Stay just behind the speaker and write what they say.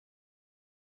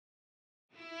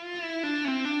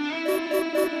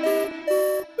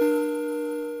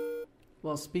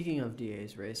Well, speaking of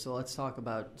DA's race, so let's talk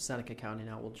about Seneca County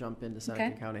now. We'll jump into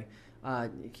Seneca County.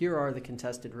 Here are the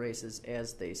contested races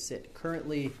as they sit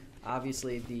currently.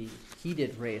 Obviously, the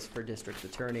heated race for district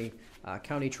attorney,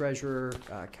 county treasurer,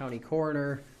 county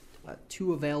coroner,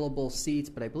 2 available seats,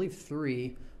 but I believe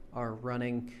 3 are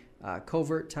running.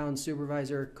 Covert town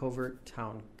supervisor, Covert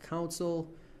town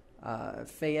council,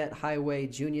 Fayette Highway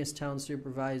Junius town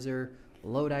supervisor,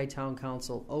 Lodi town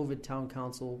council, Ovid town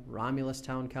council, Romulus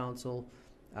town council,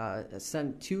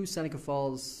 2 Seneca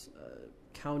Falls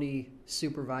county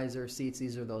supervisor seats.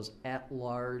 These are those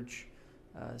at-large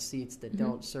seats that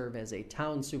don't serve as a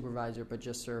town supervisor but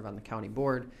just serve on the county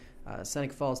board.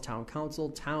 Seneca Falls town council,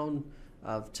 town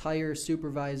of Tyre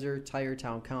supervisor, Tyre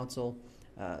town council,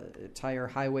 Tyre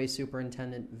highway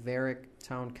superintendent, Varick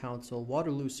town council,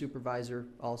 Waterloo supervisor,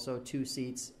 also 2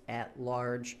 seats at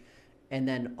large. And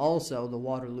then also the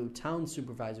Waterloo town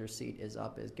supervisor seat is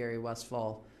up as Gary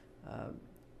Westfall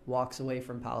walks away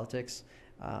from politics.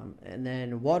 And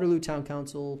then Waterloo town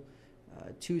council,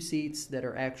 2 seats that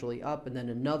are actually up, and then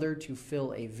another to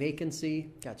fill a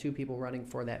vacancy. Got 2 people running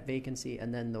for that vacancy.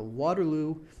 And then the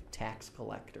Waterloo tax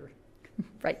collector.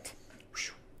 Right.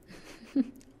 A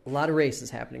lot of races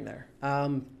happening there.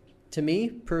 To me,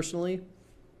 personally,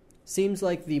 seems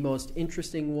like the most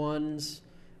interesting ones.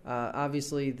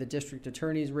 Obviously, the district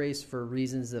attorney's race for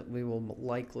reasons that we will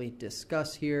likely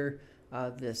discuss here.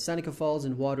 The Seneca Falls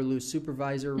and Waterloo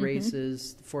supervisor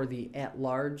races for the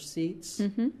at-large seats.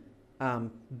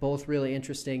 Both really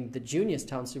interesting. The Junius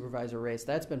town supervisor race,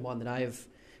 that's been one that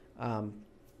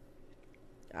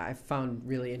I found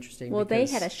really interesting. Well, they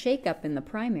had a shakeup in the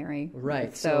primary.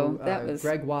 Right. So that was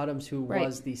Greg Wadhams, who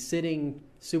was the sitting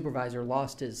supervisor,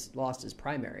 lost his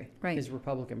primary. Right. His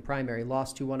Republican primary,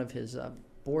 lost to one of his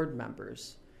board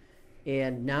members.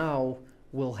 And now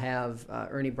we'll have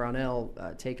Ernie Brownell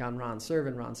take on Ron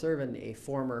Servin. Ron Servin, a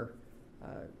former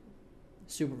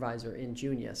supervisor in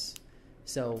Junius.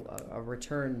 So a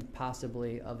return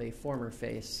possibly of a former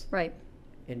face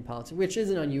in politics, which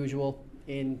isn't unusual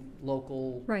in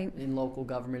local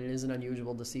government. It isn't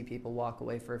unusual to see people walk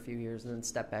away for a few years and then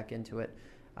step back into it.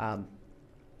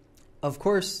 Of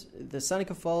course, the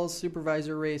Seneca Falls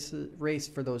supervisor race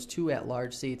for those 2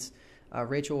 at-large seats,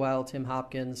 Rachel Weil, Tim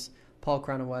Hopkins, Paul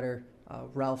Cronenwetter,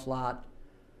 Ralph Lott.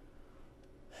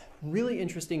 Really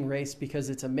interesting race because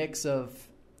it's a mix of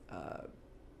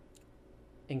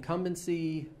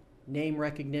incumbency, name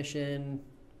recognition,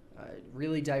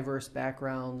 really diverse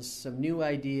backgrounds, some new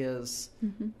ideas,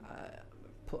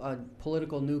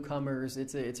 political newcomers.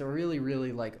 It's a really,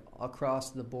 really like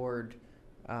across the board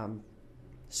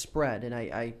spread. And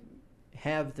I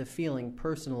have the feeling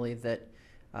personally that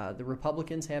the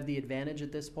Republicans have the advantage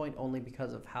at this point only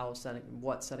because of how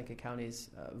what Seneca County's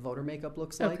voter makeup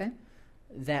looks like. Okay.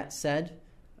 That said,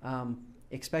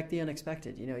 expect the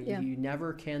unexpected. You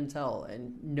never can tell.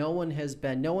 And no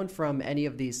one from any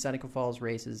of these Seneca Falls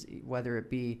races, whether it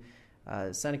be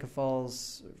Seneca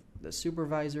Falls, the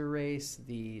supervisor race,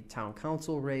 the town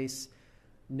council race,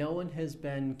 no one has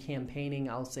been campaigning,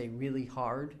 I'll say, really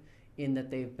hard in that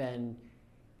they've been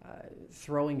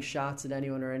throwing shots at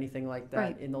anyone or anything like that.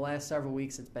 Right. In the last several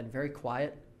weeks, it's been very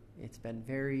quiet. It's been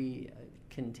very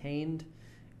contained.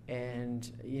 And,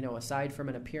 aside from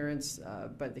an appearance,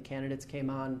 but the candidates came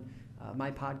on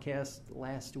my podcast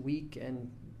last week and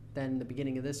then the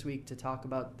beginning of this week to talk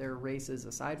about their races.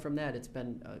 Aside from that, it's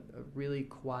been a really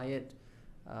quiet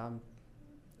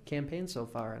campaign so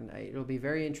far. And it'll be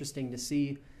very interesting to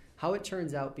see how it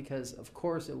turns out because, of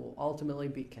course, it will ultimately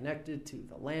be connected to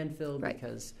the landfill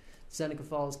because Seneca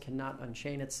Falls cannot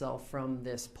unchain itself from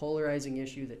this polarizing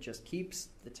issue that just keeps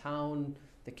the town,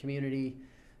 the community,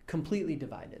 completely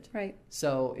divided. Right.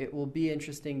 So it will be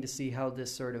interesting to see how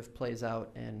this sort of plays out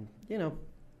and,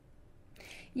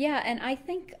 Yeah, and I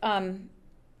think,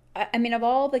 of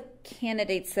all the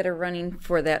candidates that are running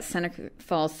for that Seneca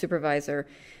Falls supervisor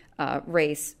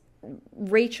race,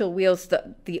 Rachel Wheel's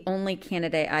the only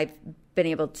candidate I've been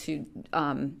able to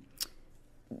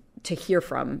hear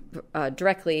from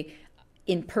directly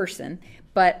in person.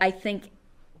 But I think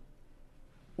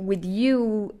with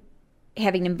you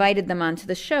having invited them onto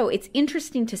the show, it's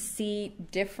interesting to see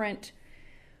different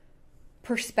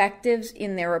perspectives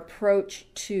in their approach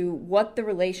to what the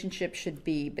relationship should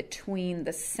be between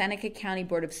the Seneca County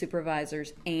Board of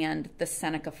Supervisors and the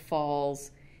Seneca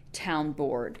Falls Town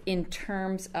Board in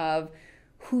terms of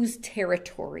whose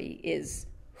territory is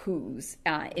whose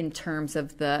in terms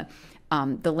of the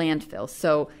landfill.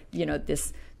 So,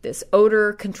 this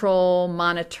odor control,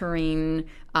 monitoring,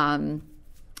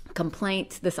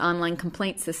 this online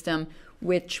complaint system,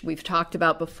 which we've talked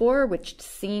about before, which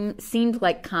seemed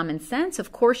like common sense.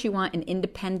 Of course, you want an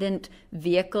independent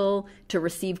vehicle to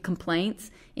receive complaints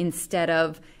instead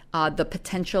of the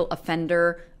potential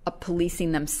offender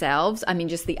policing themselves. I mean,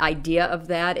 just the idea of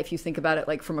that, if you think about it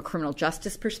like from a criminal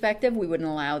justice perspective, we wouldn't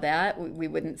allow that. We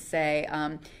wouldn't say,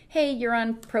 hey, you're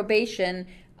on probation.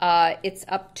 It's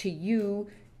up to you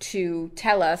to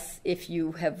tell us if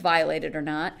you have violated or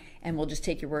not, and we'll just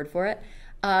take your word for it.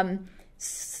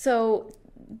 So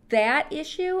that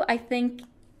issue, I think,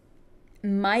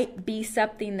 might be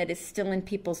something that is still in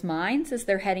people's minds as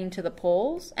they're heading to the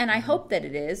polls. And I hope that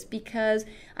it is, because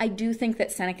I do think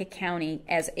that Seneca County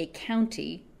as a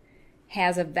county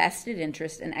has a vested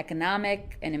interest in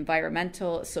economic and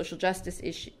environmental, social justice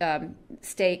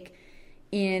stake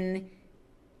in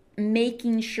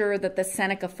making sure that the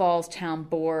Seneca Falls Town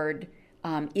Board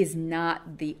is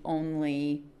not the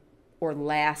only or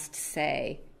last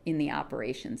say in the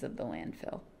operations of the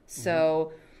landfill.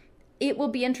 So it will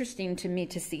be interesting to me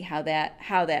to see how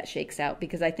that shakes out,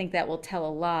 because I think that will tell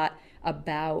a lot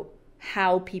about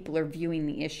how people are viewing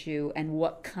the issue and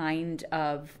what kind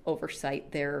of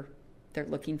oversight they're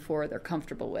looking for, they're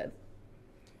comfortable with.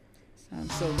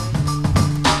 So